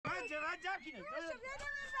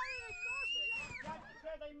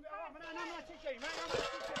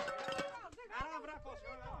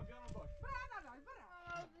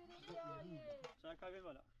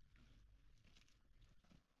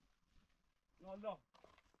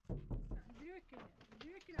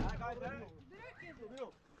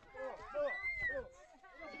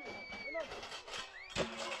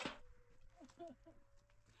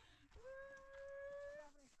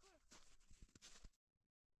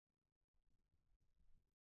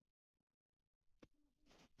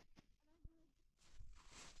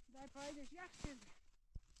Daar je dus jachten.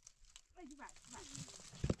 Weet je wat?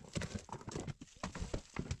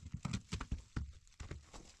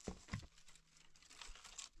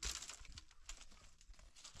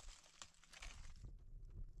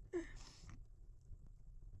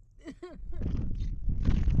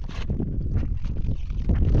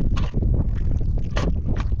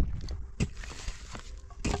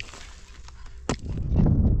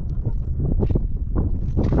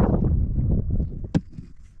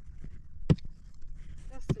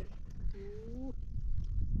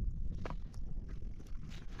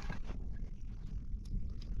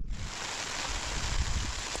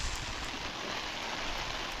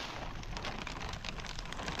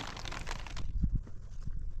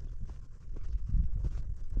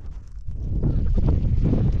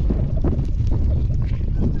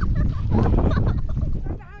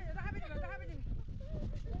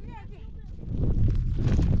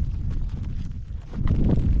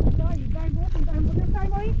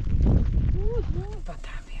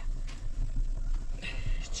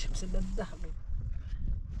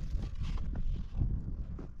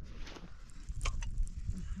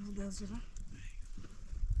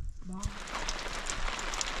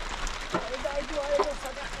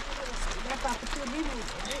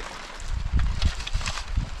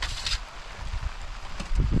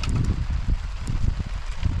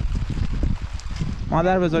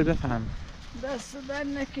 مادر بزرگ بفهم. دست در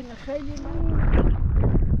نکنه خیلی من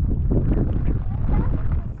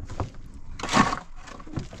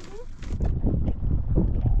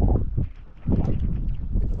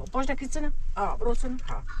Można kicena? A, brocen?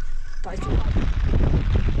 Ha. Tajcie.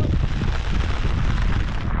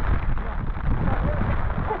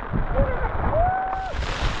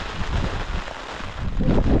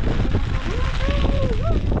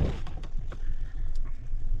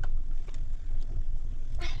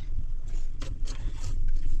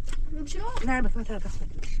 Nej, men vänta.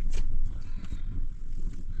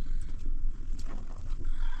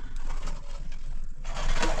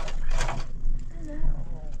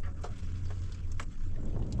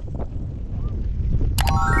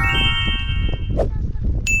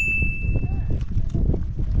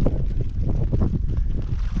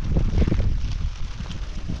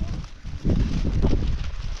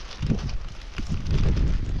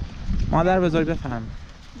 مادر بزرگ بفهم.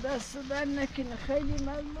 دست در نکنه خیلی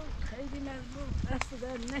ممنون دست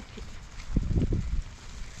در نکنه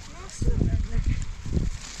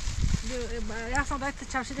ja sam dajte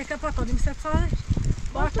čavši neka potom se psali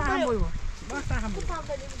baš ta hambuju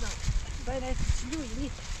daj neki ljudi ni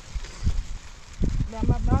da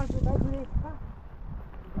ma baš da ljudi pa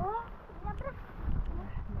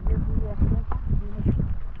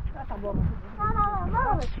ja sam bomo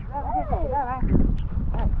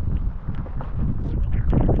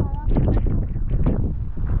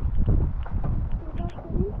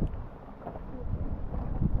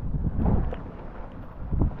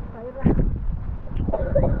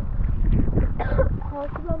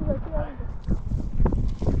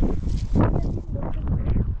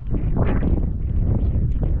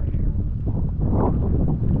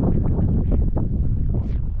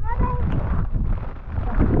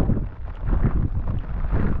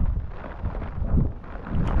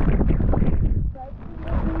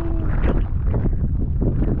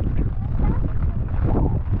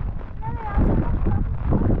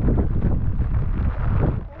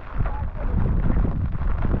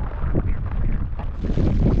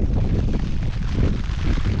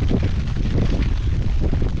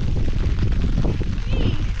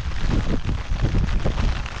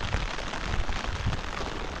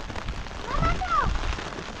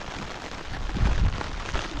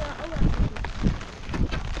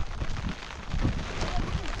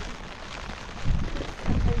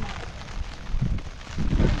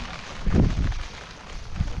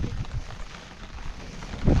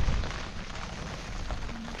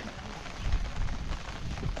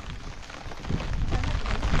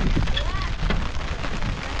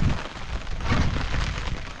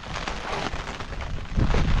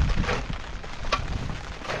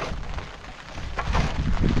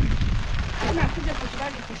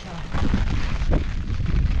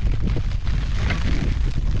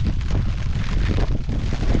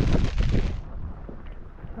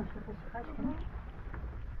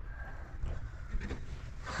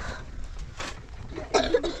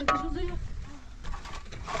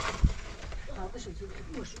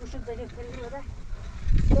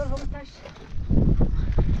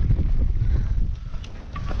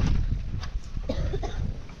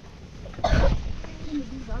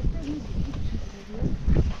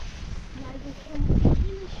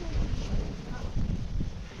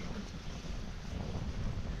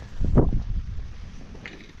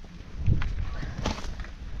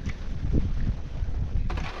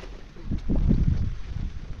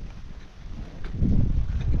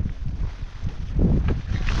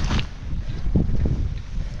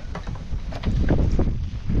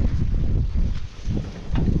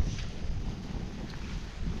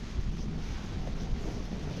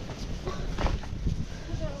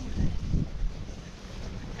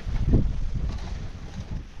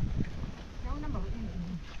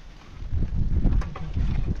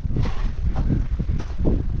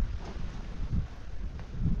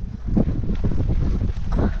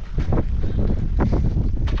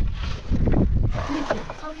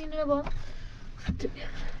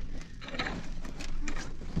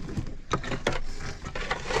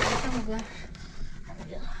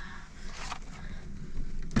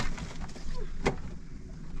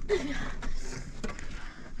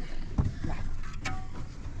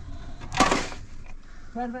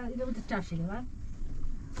با ver اینو بده تفصیلی ver.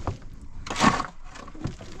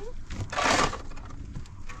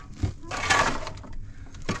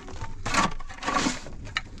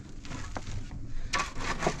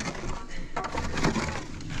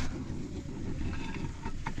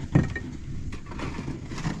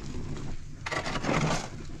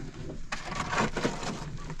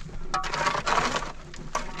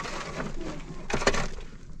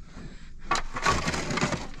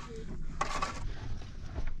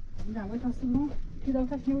 Ja, wat was er nog? Heb je dat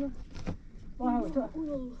echt nodig? Waar het?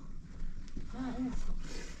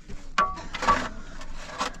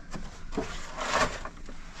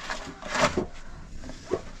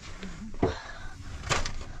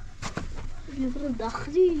 Je hebt een dag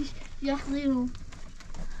die jachtdeel.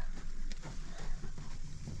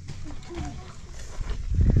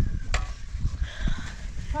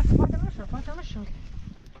 Wat een zo.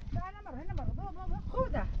 هنا مرة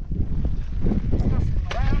خذها.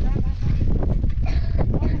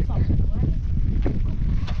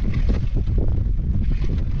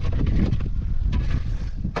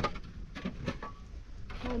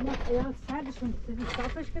 Ja, het is van de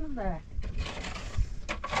stad is kunnen daar.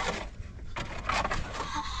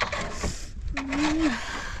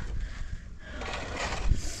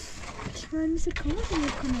 Ben bize kalmadı mı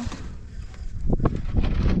kanal?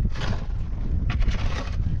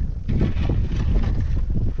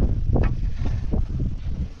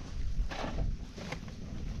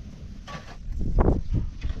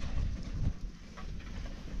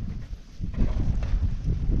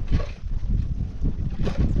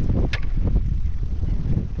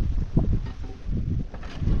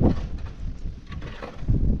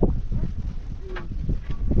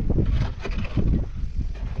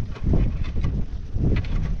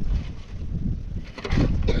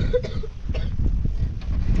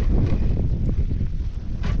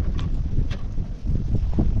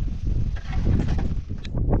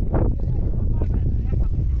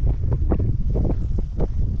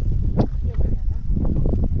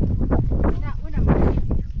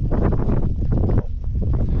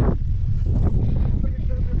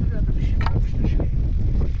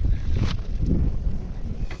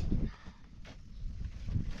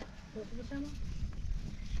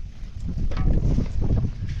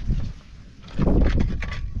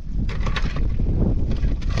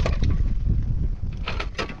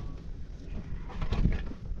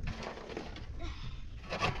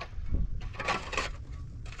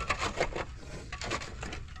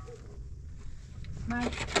 Maar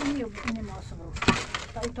in de massa bro.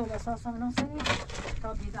 Dat ik toch wel zo samen nog zeggen.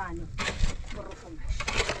 Dat die daar nu. Bro van mij.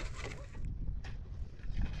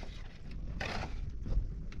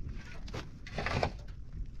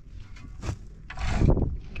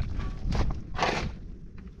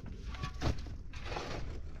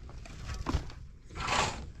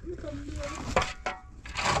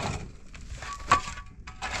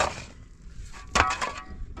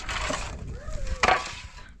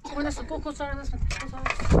 Nasıl kokusu nasıl?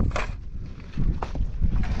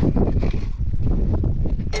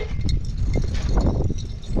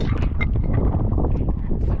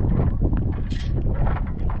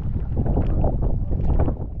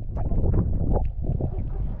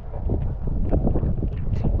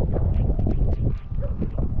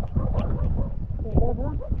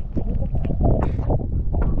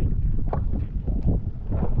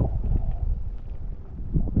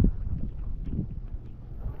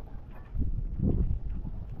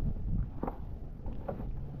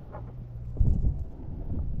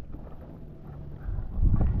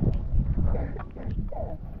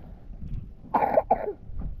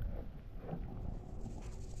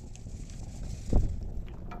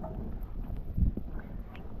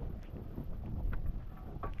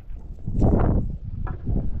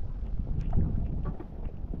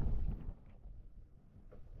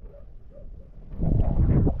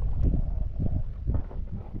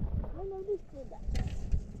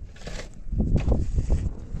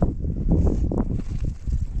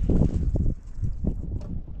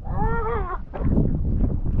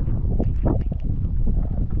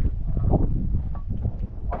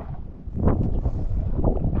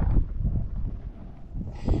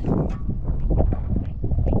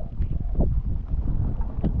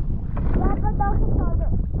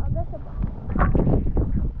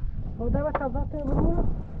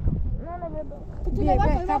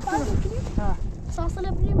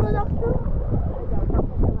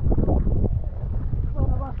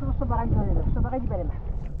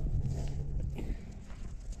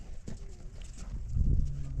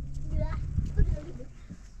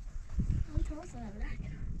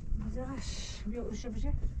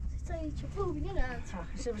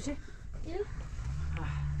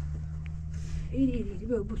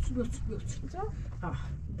 إيه بوت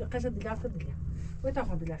دقيقة دلها تدلها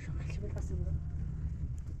وتاخذ دلها شو خلي بالقصة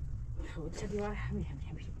وتسدي ورا حمي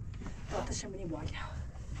وتشمني بوالها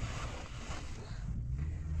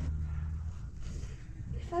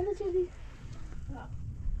أنا كذي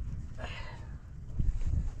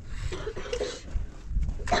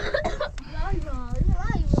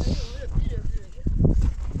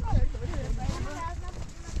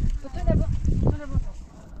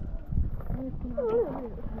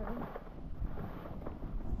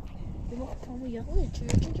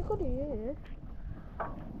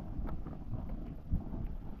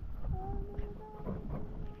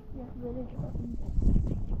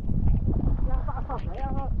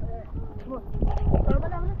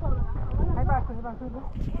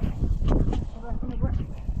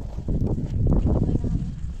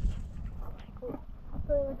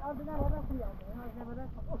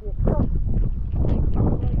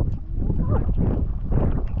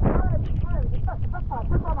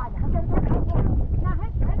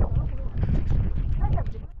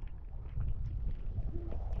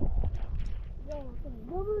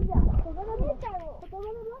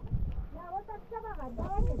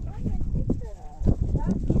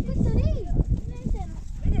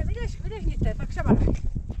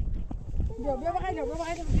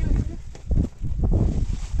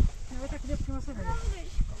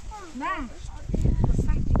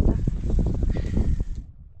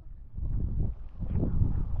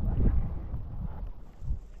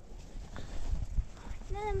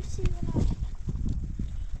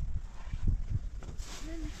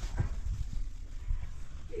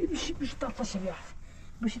باش تعطش بها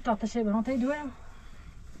باش تعطش بها انت دوام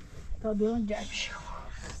تدور نرجع بشي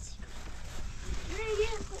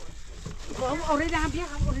اوريدي عم بيها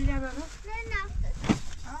اوريدي عم بيها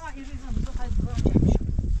يريد نبدو هاي نرجع بشي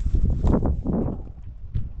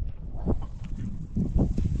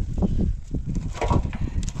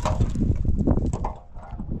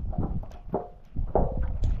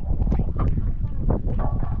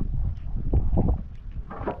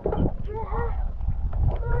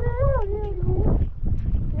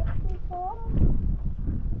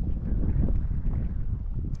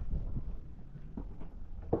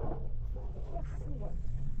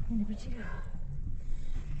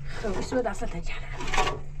السود اصلا ترجع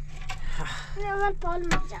أنا البول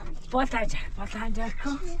مرجع بول ترجع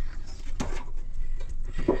لكم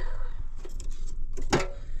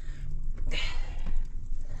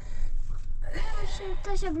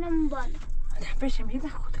تشبنا من بالا باش ميدا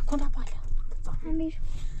كنت بالا هميش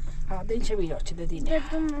هذا إيش بيلو كذا دينا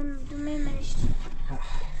دمي ماشي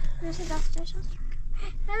أنا سيداس جاشر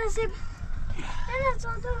أنا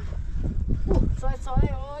صادر صاي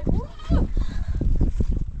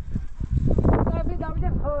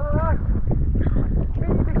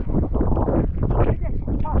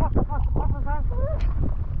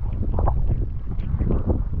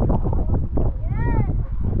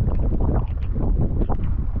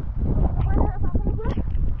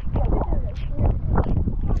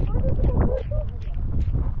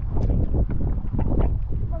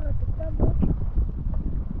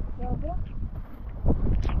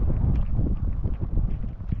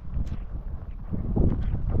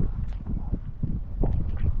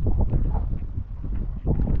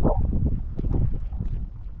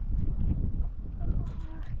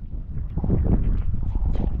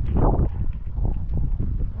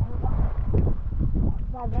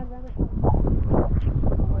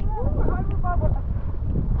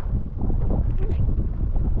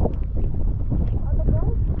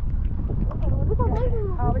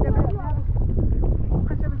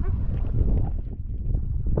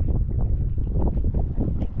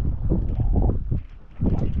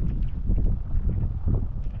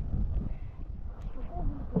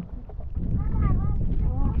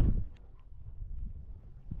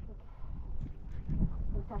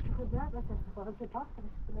دابي Bakın şu tak.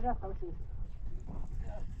 Biraz çalışıyor.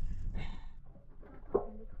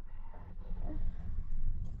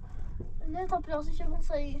 Ne tapıyorsun şimdi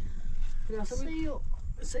sayı? Biraz Sayı.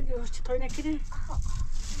 Sayıyor işte toynakini.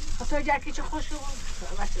 Hatta gerçi çok hoş olmuş.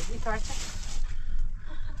 Başladı bir parça.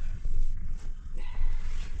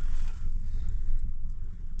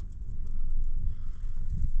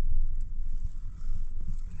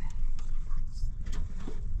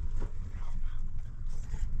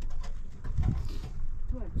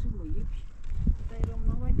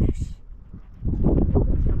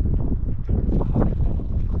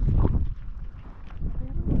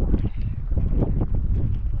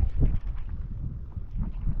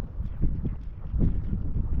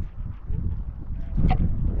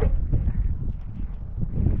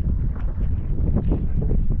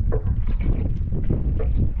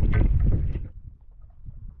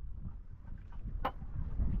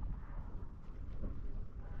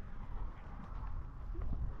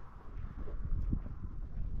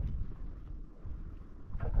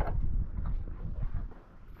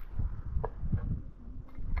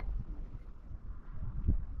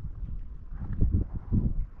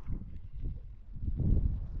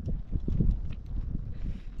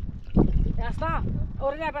 Jasna,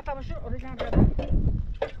 oraya batalım şu, oraya batalım.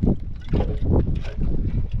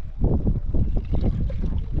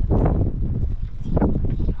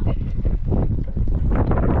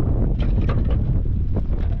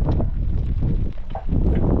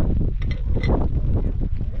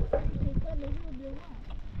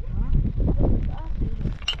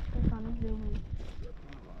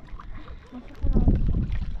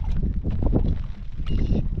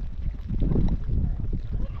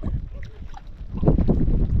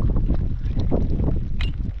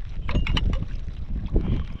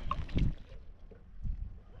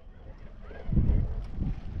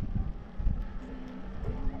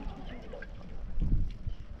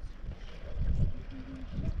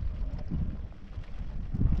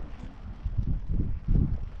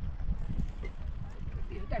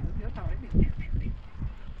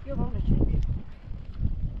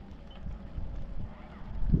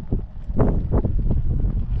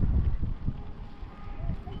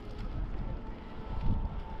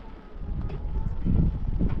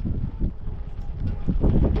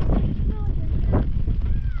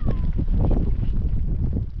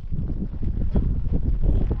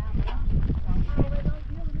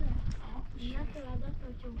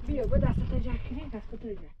 Bio, guarda, sta già qui, ascolta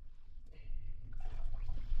già.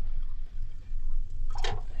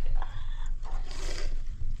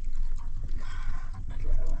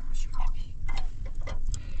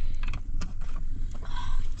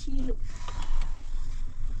 Kilo.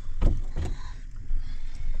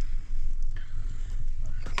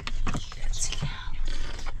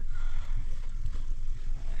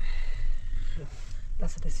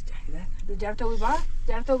 Lasă-te să geacă, da? Deci ar trebui, ba?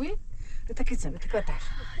 Ar trebui? Uite chiță, uite că taș.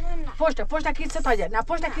 Poșta chiță toaja. Na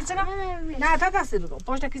poșta chiță na? Na, tata se ducă.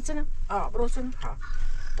 Poșta chiță na? A, brosă na? Ha.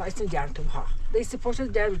 Ta este jar tu, ha. Deci se poșta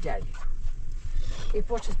jar. E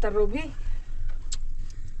poșta sta robi.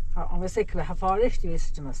 Ha, om vi säkert ha farligt, det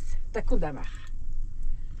visst du måste. Det kunde man.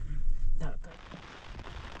 Ja, da.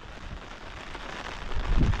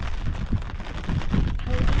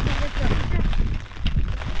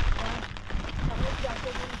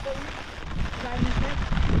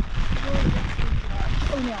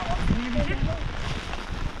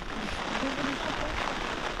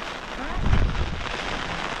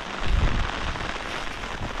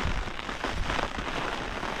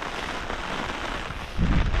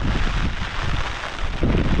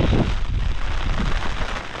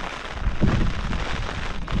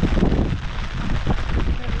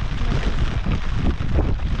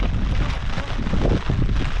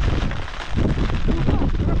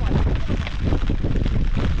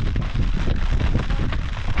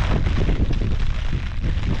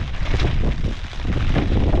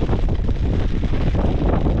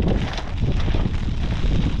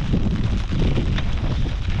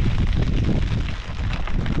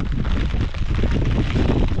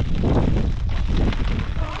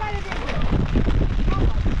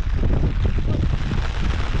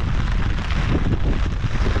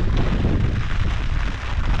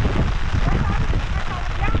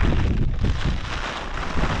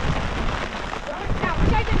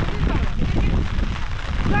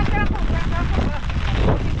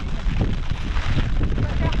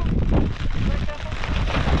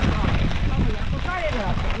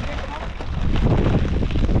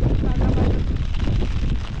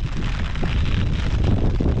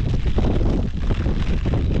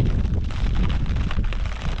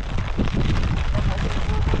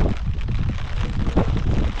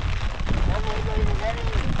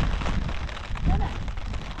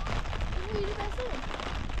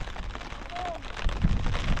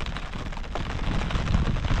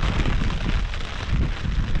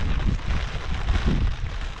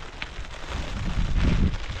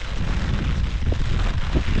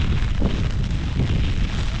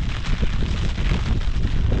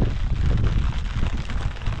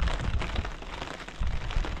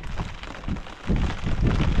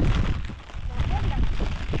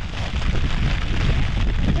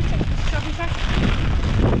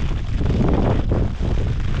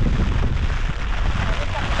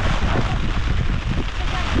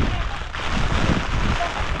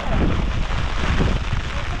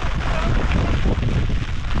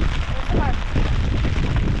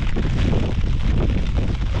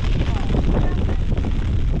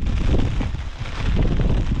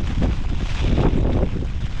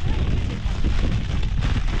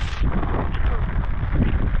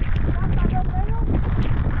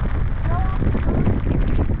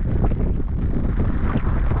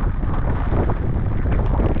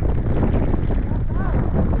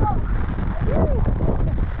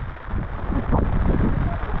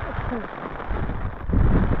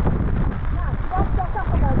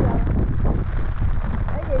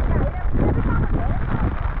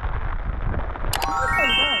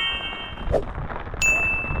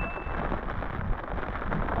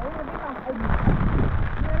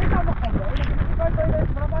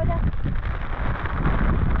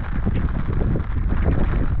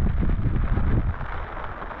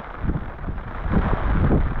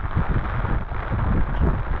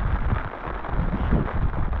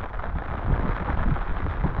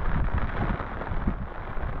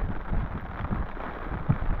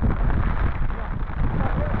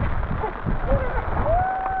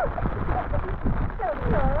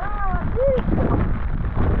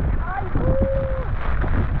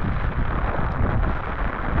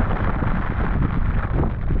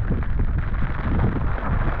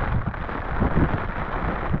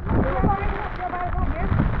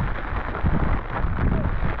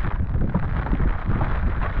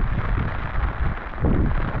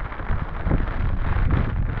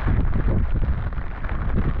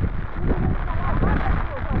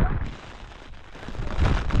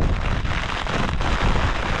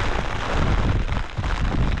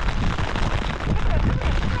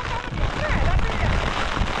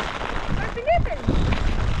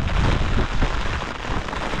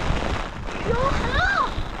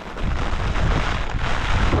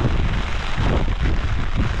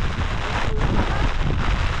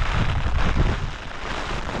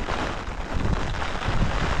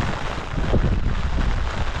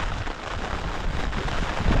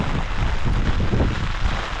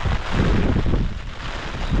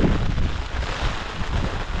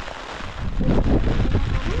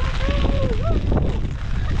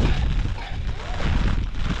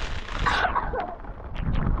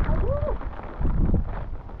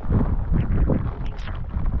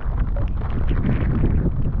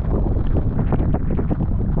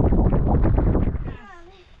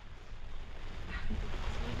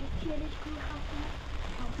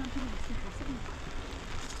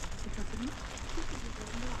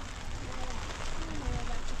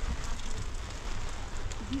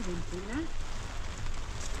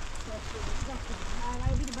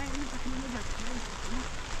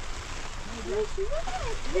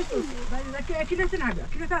 كيلو تاعك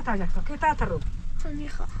كيلو تاع الروب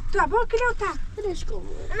صديقة تاع بو كيلو تاع بلاش كوم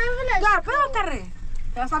أنا لا بلاش بلا تري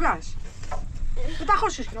يا صباش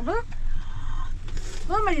بتاخش كده بلا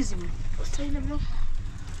ما يزيد وصلنا بلو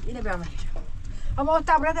إلى بيعمل أما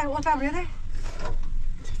وتع بريده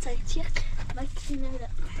تايتيك باكينا لا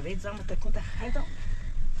ريت زعما تكون هذا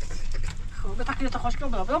خو بتاكل تخش كده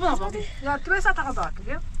بلا لا تبي تاخذك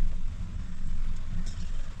كده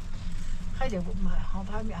خلي ما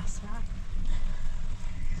هذا ما أسمع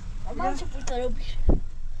ما شوف الكروبي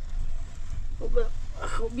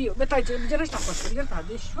خو بيو بتاجي بجرش تخش بجرش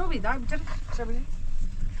هذا شو بيدا بجرش شبيه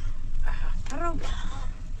ترى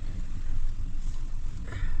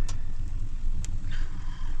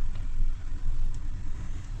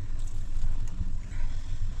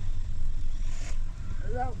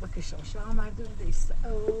لا بكش شو ما عندهم ديس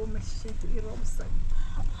أو مشيت إيرو مصي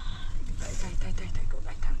تاي قول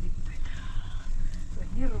تارني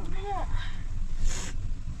نيرو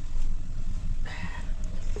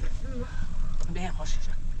بيه خوش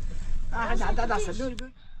هذا سلول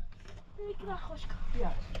بيه كده خوشك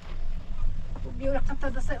يا بيقول لك قطة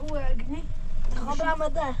دس هو جنيه خبرة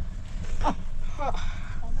مدى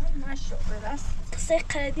ما شو بس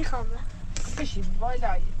قصيقة دي خبرة كشي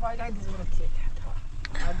بايلاي دي زورتي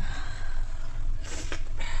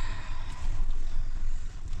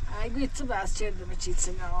قلت بس شد مشيت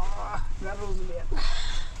سنة الروز ليه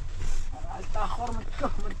التأخر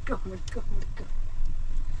مركه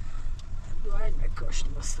دواعي مكوشت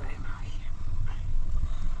بصاي معي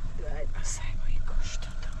دواعي بصاي معي كوشت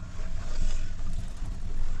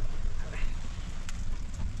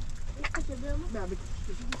لا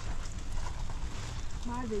بتشتري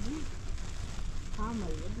ما عادي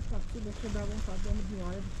عمل بس كده كده وصادم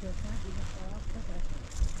دواعي بتشتري إذا خلاص كده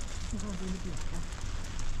هذا اللي بيحصل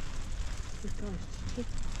بتكوشت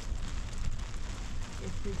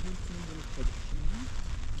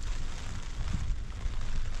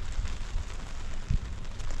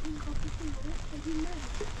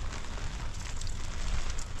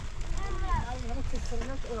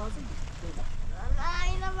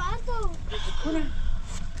أنا بعده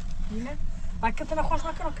هنا بعد كده انا خوش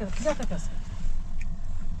مكانه كده تكسر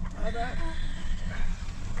هذا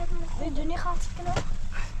بدوني خاطر كده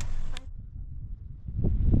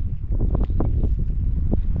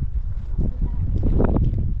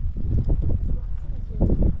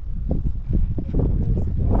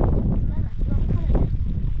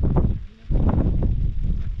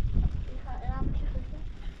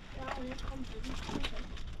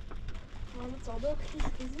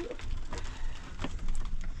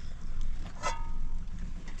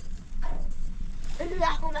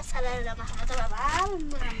اللحم مثلا لما حطها بعمل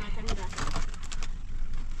ما تنبع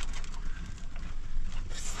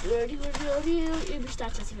يوري مش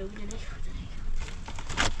تعرف تسوي ولا ليش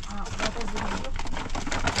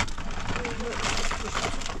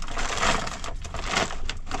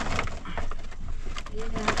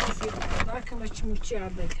ذاك ما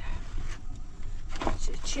تشعبك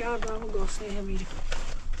تشعب ما قصني هميري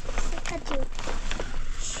كتير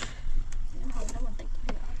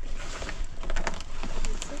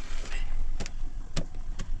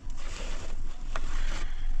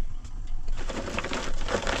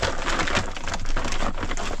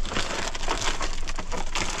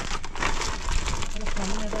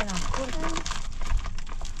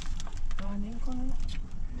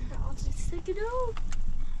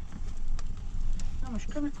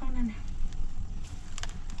مشكلة كوننا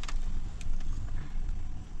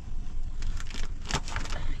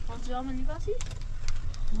Want je allemaal niet wat zien?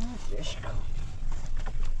 فيش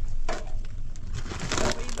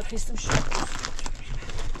بخيستم شو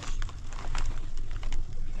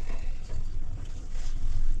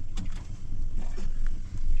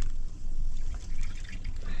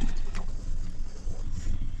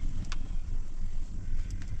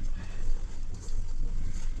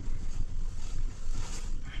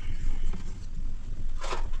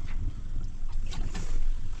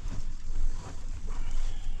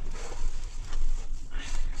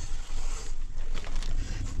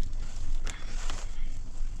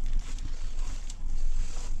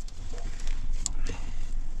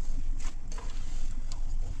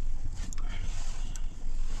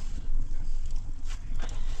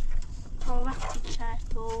تا وقتی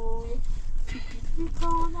چرتوی پیپیت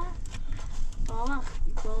میکنه تا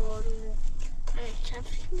وقتی بارونه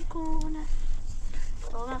کفش میکنه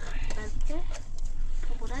تا وقتی بلکه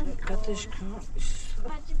پورن قطش کن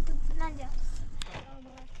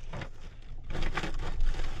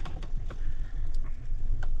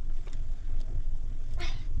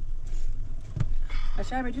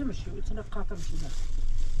قشنگ بگیر میشه میتونه قاطع میشه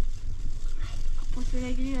پوست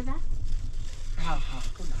بگیری یا نه؟ ها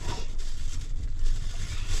کلا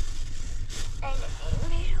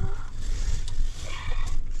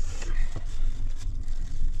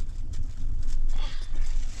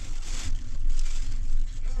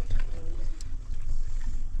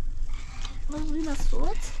Was wie das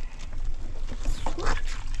Sort?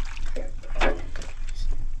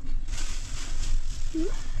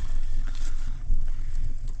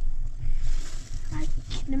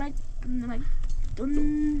 Nimm dun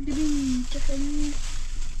dibin chicken.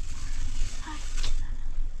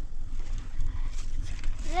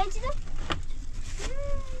 Lećete?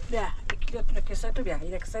 بیا کیلو تو کسه تو بیا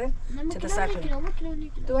یک کسه Nema Ćete kilo, sad ni kilo, ni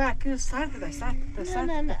kilo. تو کیلو سر دای سر دای سر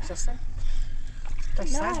Ne, ne. دای سر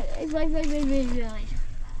Vai.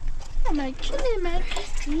 Ama kelime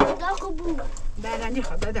daha bu. نه نه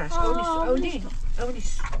خب داداش او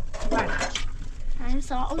نیست بله Yani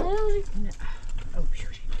sağ oluyor. او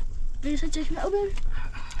بیوری Birisi çeşme olur.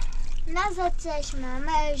 نزد چشمم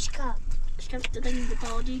اشکال Ich kann dir dann die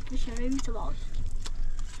Parodie nicht mehr mitbauen.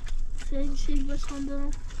 Sen şey başkandı.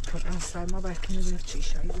 خب انا سر ما باید کنه چی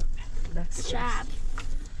شایی Schab.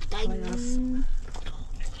 Dein.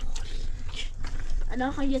 Ana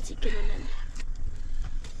kan jetzt können.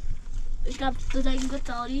 Ich glaube, du dein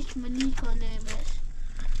Parodie ich mir nie können mehr.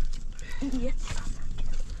 Jetzt.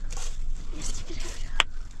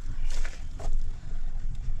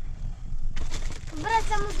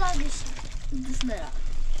 برسم زادش Das mehr.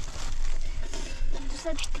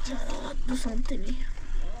 Du santimi.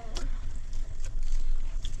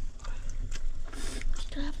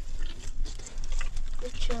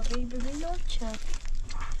 Çabı bebeğim çab.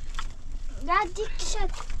 ردی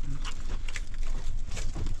شد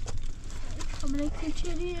Kamera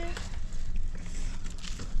keçeriye.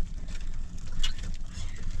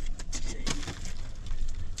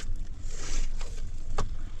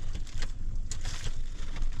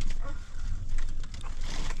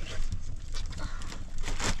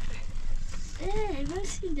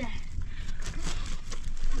 Nasıl da?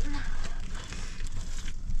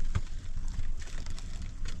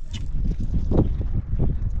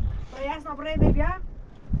 Jasno, brejde bia?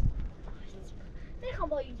 Ne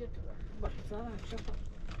kadar iyi götürüyor. Bak sana şapa.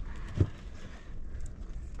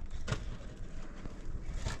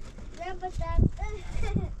 نه بسد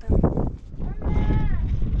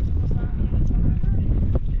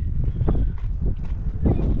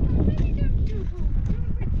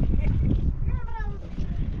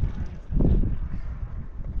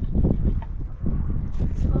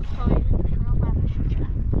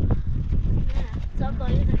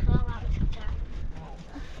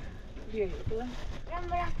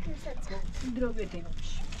Drog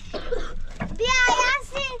ödemiş. بیا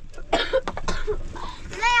یاسین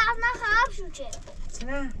نه یاسین خراب شد چه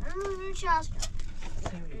Sana شاست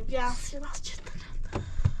Ya Sivas cidden.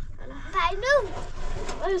 پینو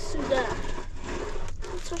Ay suda.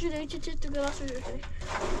 Coś da idzie cię tego razu już.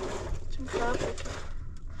 Czym chleb?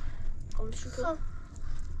 On szuka.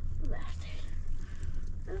 Warte.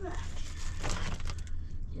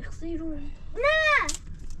 Jak zero. نه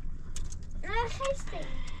نه خسته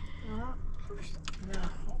ne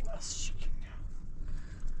az şeker.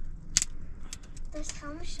 دست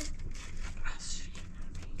خاموش شد Az şeker.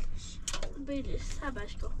 Byli,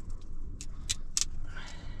 sabaśko.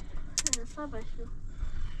 Sabaśko.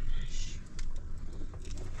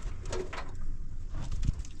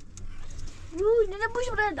 Nie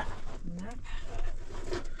puść brenda. Ne?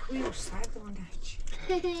 Kuyu sardı mı ne hiç?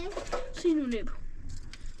 Sinu ne bu?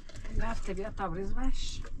 Lafta bir tabriz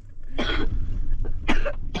baş.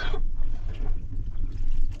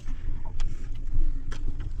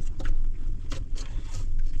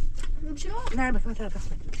 Bir şey var. Ne bak mata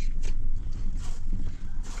tasmak.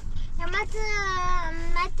 یا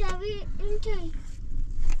متوی اینطوری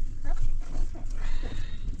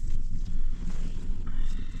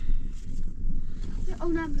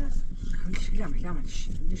Ondan biraz. Lama diş.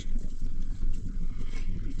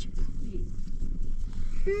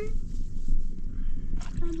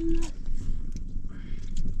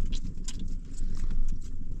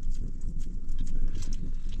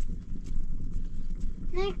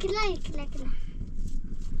 نه کلا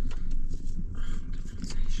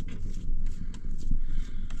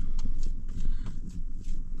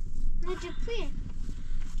نه جپی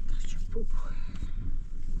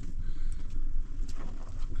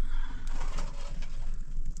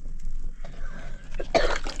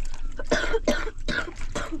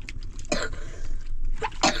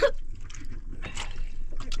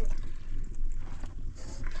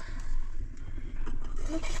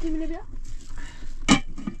Ne çıktı bile bir?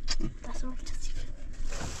 Das war das.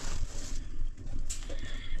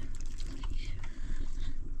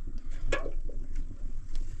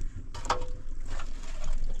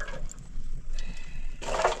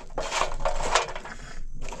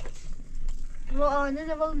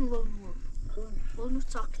 ne var mı? Var mı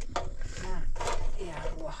saklı? نه یا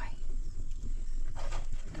وای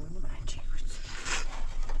دونم هرچی بود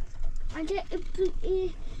Anca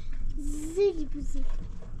zili buzi.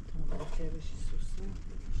 بچه بشی سوسه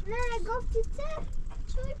نه گفتی چه؟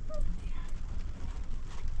 چوی بود.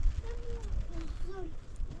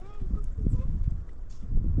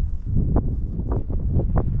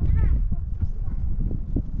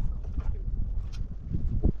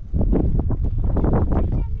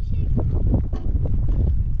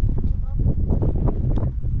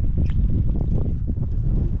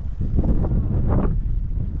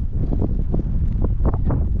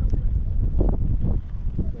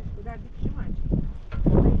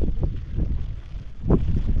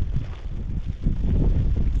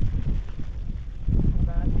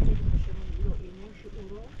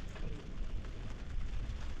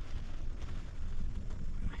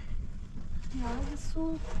 Ja,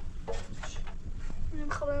 så. Nu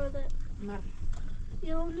kommer jag där. نه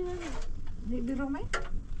Jag blir med. بیرون می؟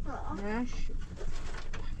 Ja. نش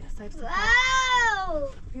یا سایت واو.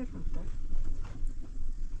 بیرون ده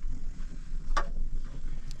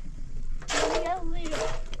Jag blir.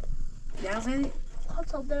 یغزی Jag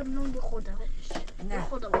tar den någon du خودم. نه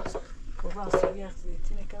خودم واسه. کواس یغزی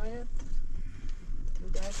تینه کمید تو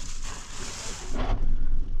در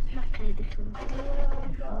خیلی خیلی.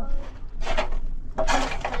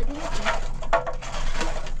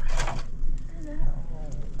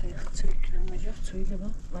 تایخ چوی کنم مجا چوی لبا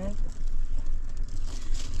باید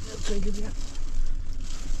چوی لبیا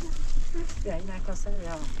بیا این نکاسه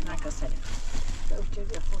بیا نکاسه بیا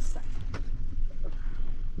بیا خوسته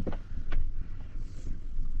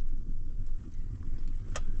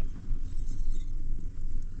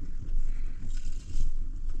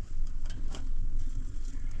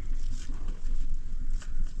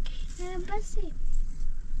بسی.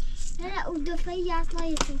 نه اون دفعه یاسلا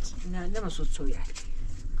یسنچی. نه نمسود چوی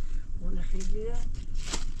اون خیلیه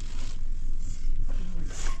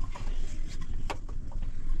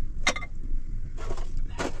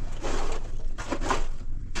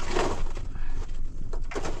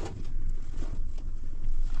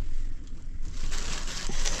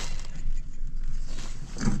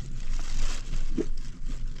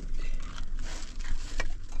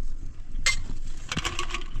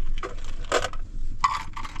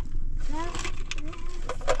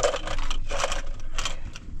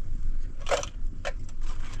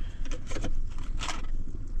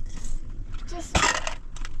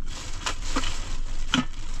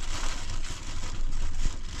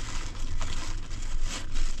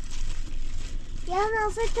Ja, men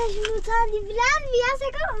altså, kanskje må ta de brann. Vi har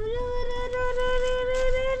sett om.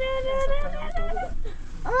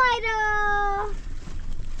 Oi da.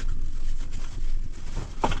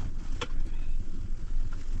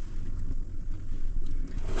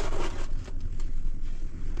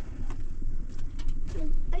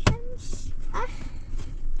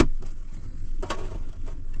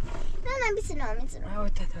 نه بیسن میتونم. آه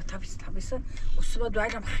تابیس اصلا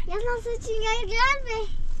دوایدم یا nasıl çingay gelme.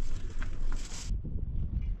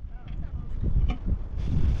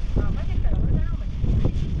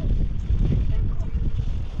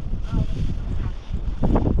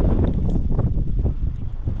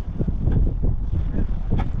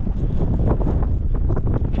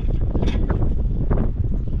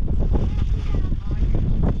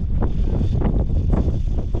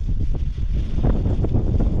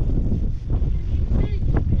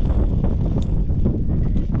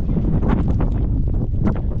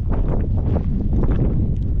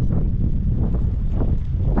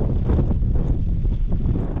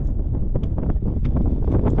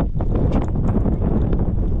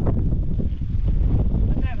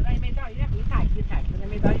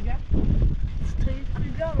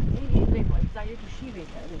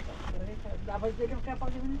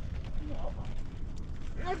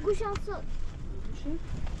 Ne kuşansı.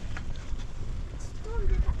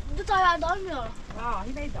 Du tar jag dagen nu då? Ja,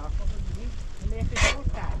 hela idag får vi bli. Men jag fick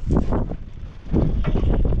bort där.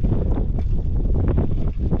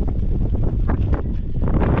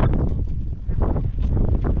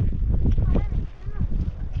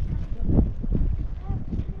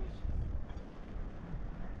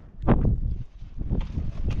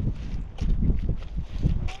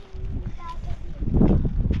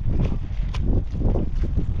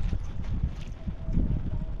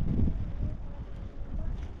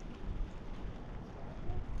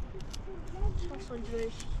 Så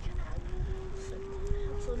drar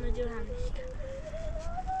så nu gör han det.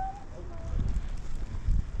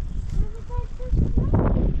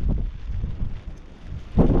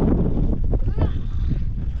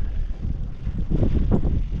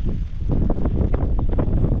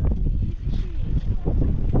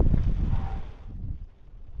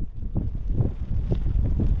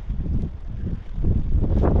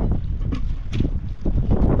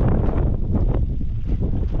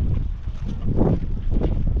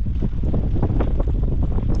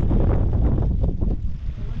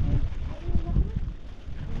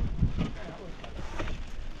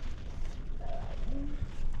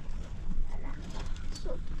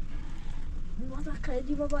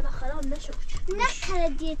 اما بالاخره هم نشد. نخره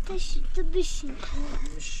دیتش تو بشین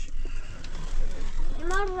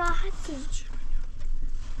ما راحتیم.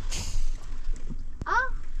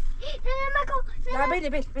 نه مکو لا بيلي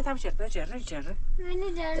بيلي بيت عم جرة جرة جرة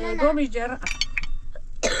منی جرنا قومي جرة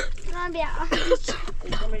ما بیا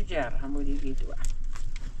قومي جرة همودي جيدوا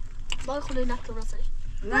باید خونه نکتم راستش.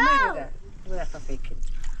 لا ما يريد ولا خفيك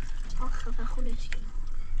آخه خونش کنم.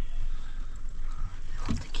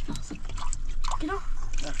 خود کی باز؟ كده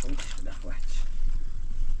لا خمش لا واحد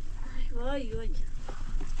وای وای.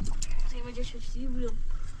 زیما جا شدی بودم.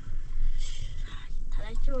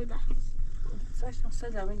 تلاشی بوده. ساش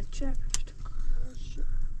نصدق وين تشاف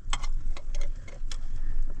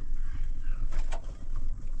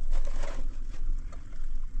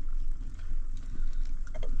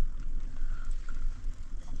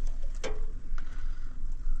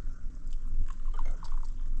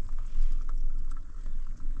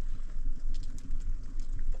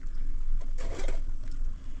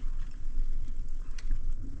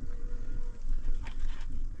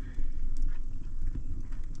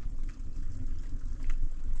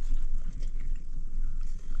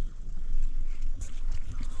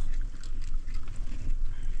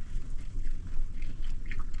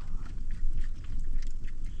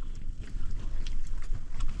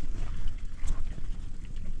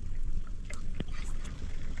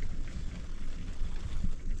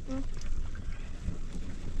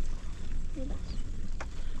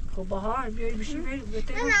خب بهار بیای بشی بری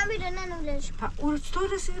بهتر نه میره نه نولش اون چطور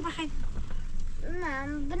رسیدی بخیر نه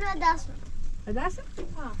بنو دست دست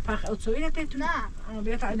پخ اتسوی نتی تو نه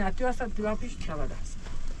بیا تا نتی واسه دیوار پیش چلا دست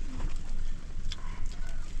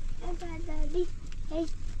دادی هی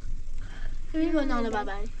ببین با نان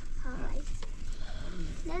ببری. های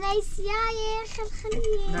نه سیاه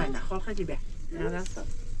خلخلیه نه نه خال خدی بیا نه دست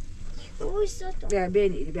اوه صوتو بیا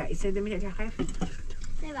بینی بیا ایسه دمی نتی خیف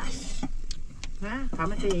نباش نه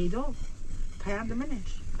قامت ایدو پیام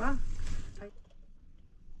دمنش ها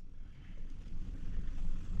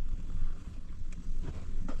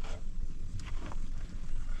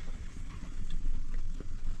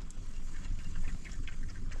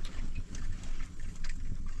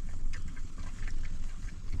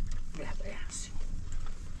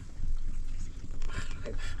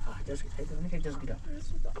Just get it. Just get up.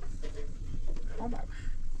 Oh my.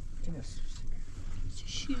 Just.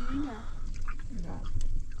 شیرینه. No.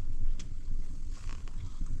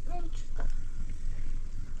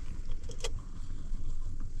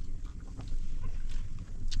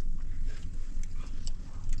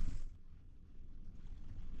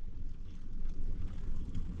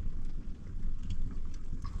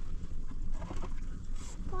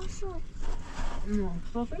 باشو No.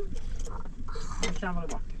 Sophie? Facciamolo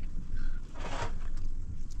qua.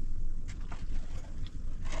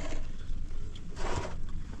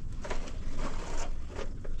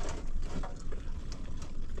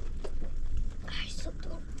 ای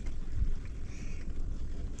صوتو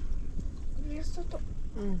یه صوتو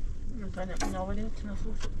Non voglio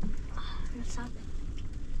fuso. نصب.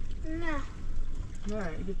 نه No,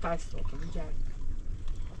 il tasto, come già.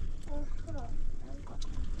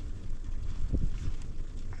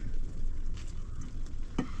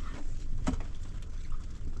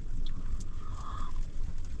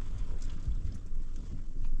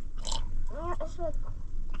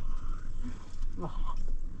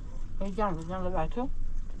 Vediamo levato.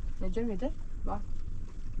 Legge, vede? Va.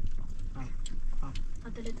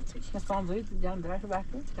 عدالت تیش. Nascondo io, vediamo levato, va.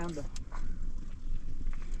 Cambio.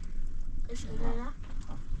 اشاره.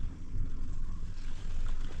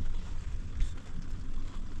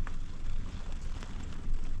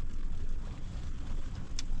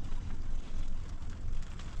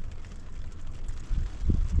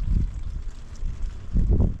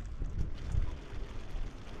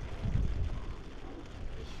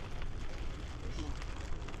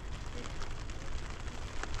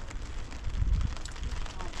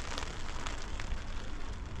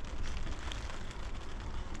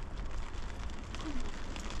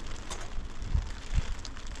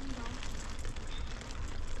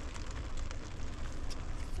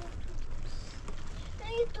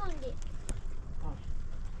 توندی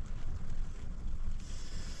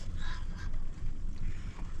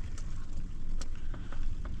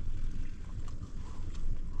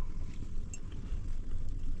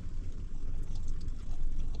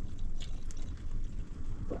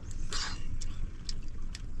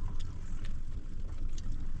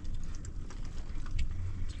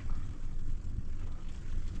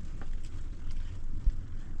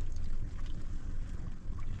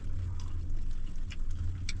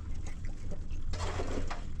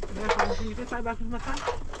Che fai back in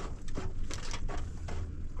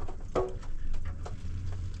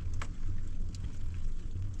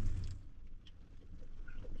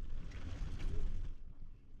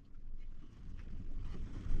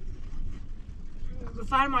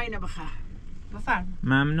بفرما اینو بخر بفرما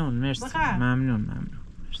ممنون مرسی بخیر. ممنون مرسی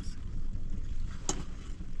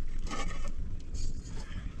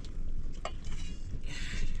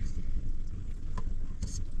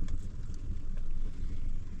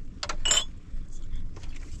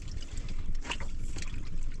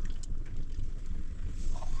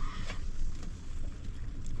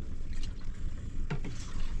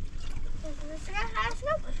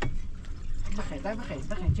بخیر ده بخیر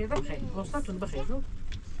بخیر چه بخیر گوستاتون بخیر رو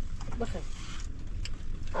بخیر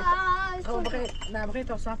او بخیر نه بخیر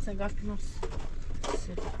تا ساعت سنگار کنوس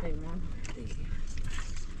سه پیمان دیگه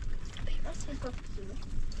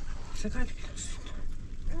سکار کنوس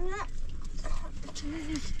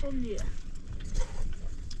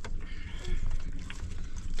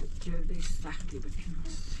جلده سختی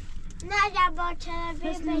بکنوس نه با چرا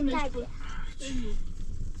بهتری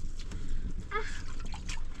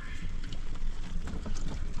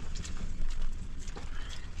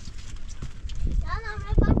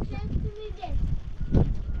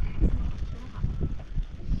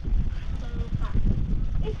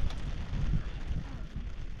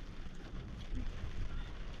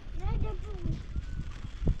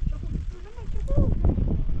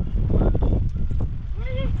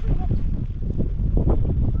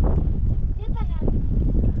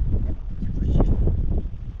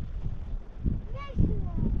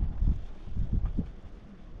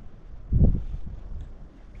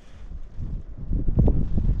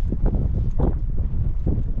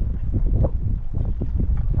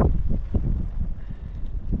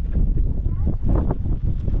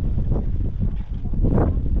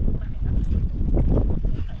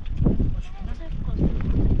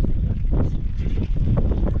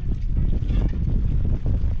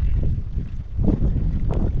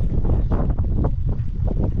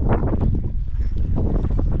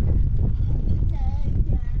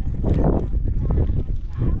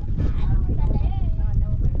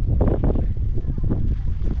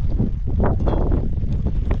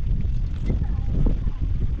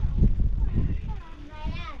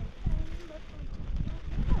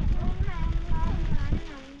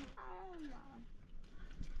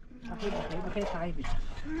بخیر چای بیار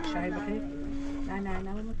چای بخیر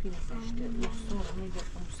نه اونو پیرسشته دوستو میگه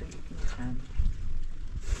موسیقی میخوام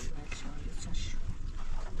چای چش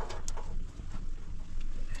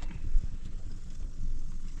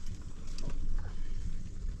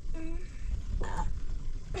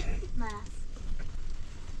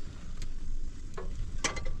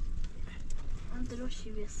Droši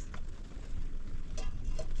vis.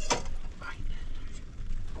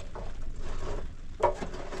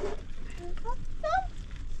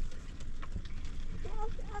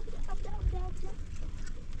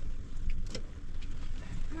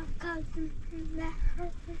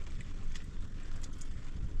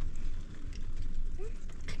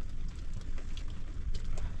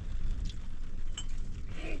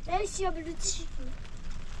 Esse é o brutinho.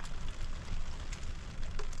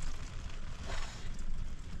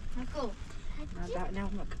 Marco. نه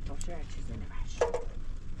ما کتابچه هر چیزی نباش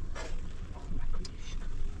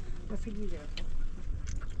ما فیلمی دارم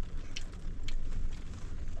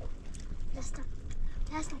Yasta.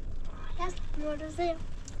 Moruzayım.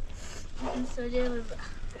 Söyleyemem.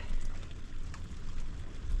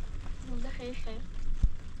 Burada hayır.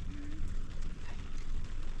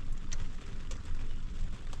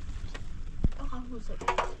 Ahuzur.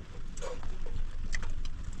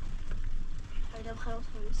 Hayda خلاص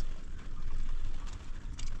خالص.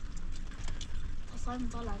 تصايم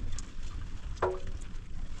طالع.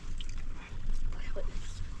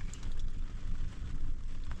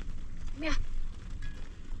 ميا.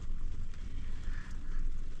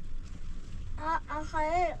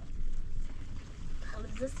 Hayır.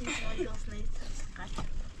 خلاص زستي شوي قصني تسقط.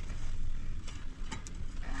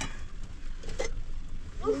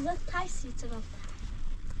 Burada ters taraf.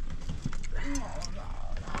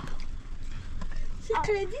 Sen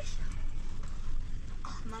kredi?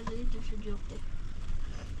 ما قريت شو جوبتي.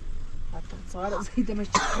 حتى صار زي ده مش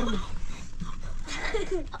تحكم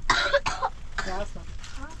يا اصلا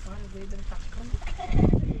صار زي ده مش تحكم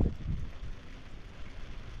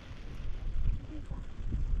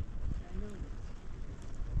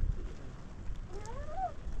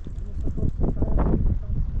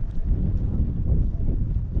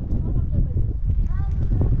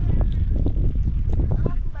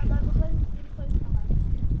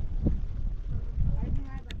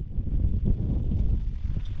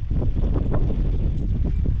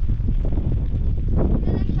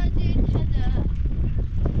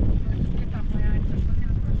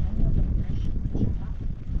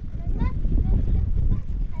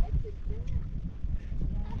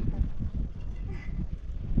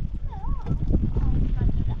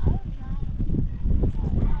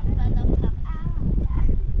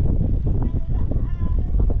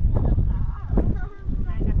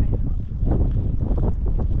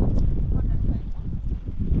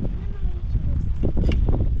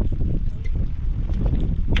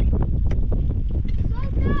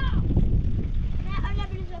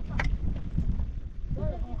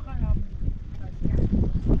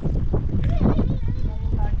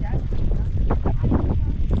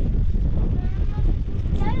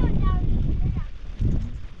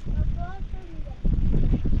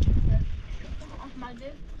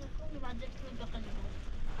بعدين بعدين كده قلبه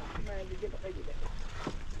ما دیگه بقیه دیگه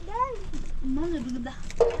ما نبغى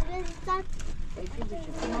حیفی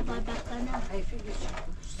بشه ما بابا حیفی بشه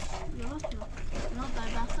ما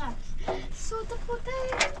بابا Solta a puta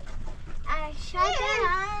aí. Achada.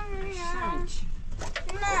 شنج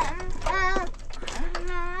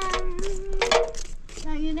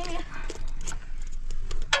نه یه نه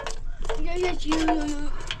یه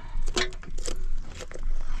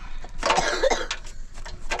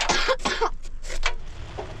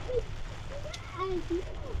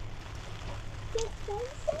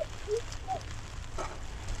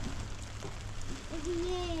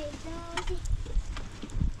Nie,